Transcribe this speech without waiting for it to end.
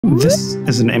This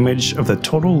is an image of the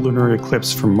total lunar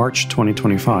eclipse from March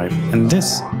 2025, and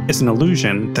this is an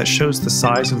illusion that shows the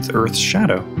size of the Earth's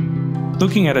shadow.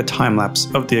 Looking at a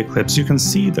time-lapse of the eclipse, you can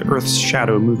see the Earth's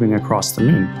shadow moving across the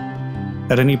moon.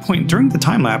 At any point during the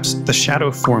time-lapse, the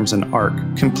shadow forms an arc.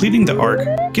 Completing the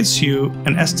arc gets you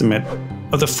an estimate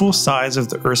of the full size of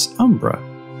the Earth's umbra,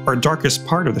 or darkest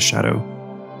part of the shadow.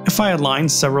 If I align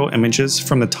several images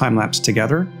from the time-lapse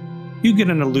together, you get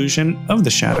an illusion of the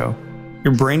shadow.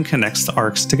 Your brain connects the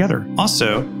arcs together.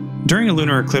 Also, during a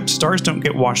lunar eclipse, stars don't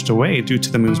get washed away due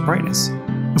to the moon's brightness.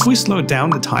 If we slow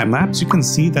down the time-lapse, you can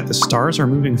see that the stars are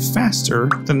moving faster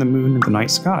than the moon in the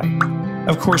night sky.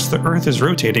 Of course, the Earth is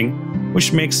rotating,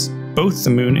 which makes both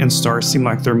the moon and stars seem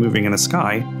like they're moving in the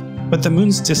sky, but the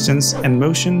moon's distance and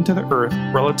motion to the Earth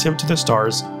relative to the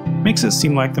stars makes it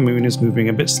seem like the moon is moving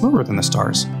a bit slower than the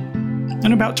stars.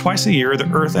 And about twice a year,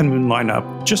 the Earth and moon line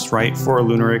up just right for a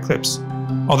lunar eclipse.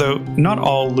 Although not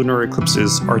all lunar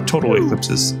eclipses are total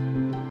eclipses.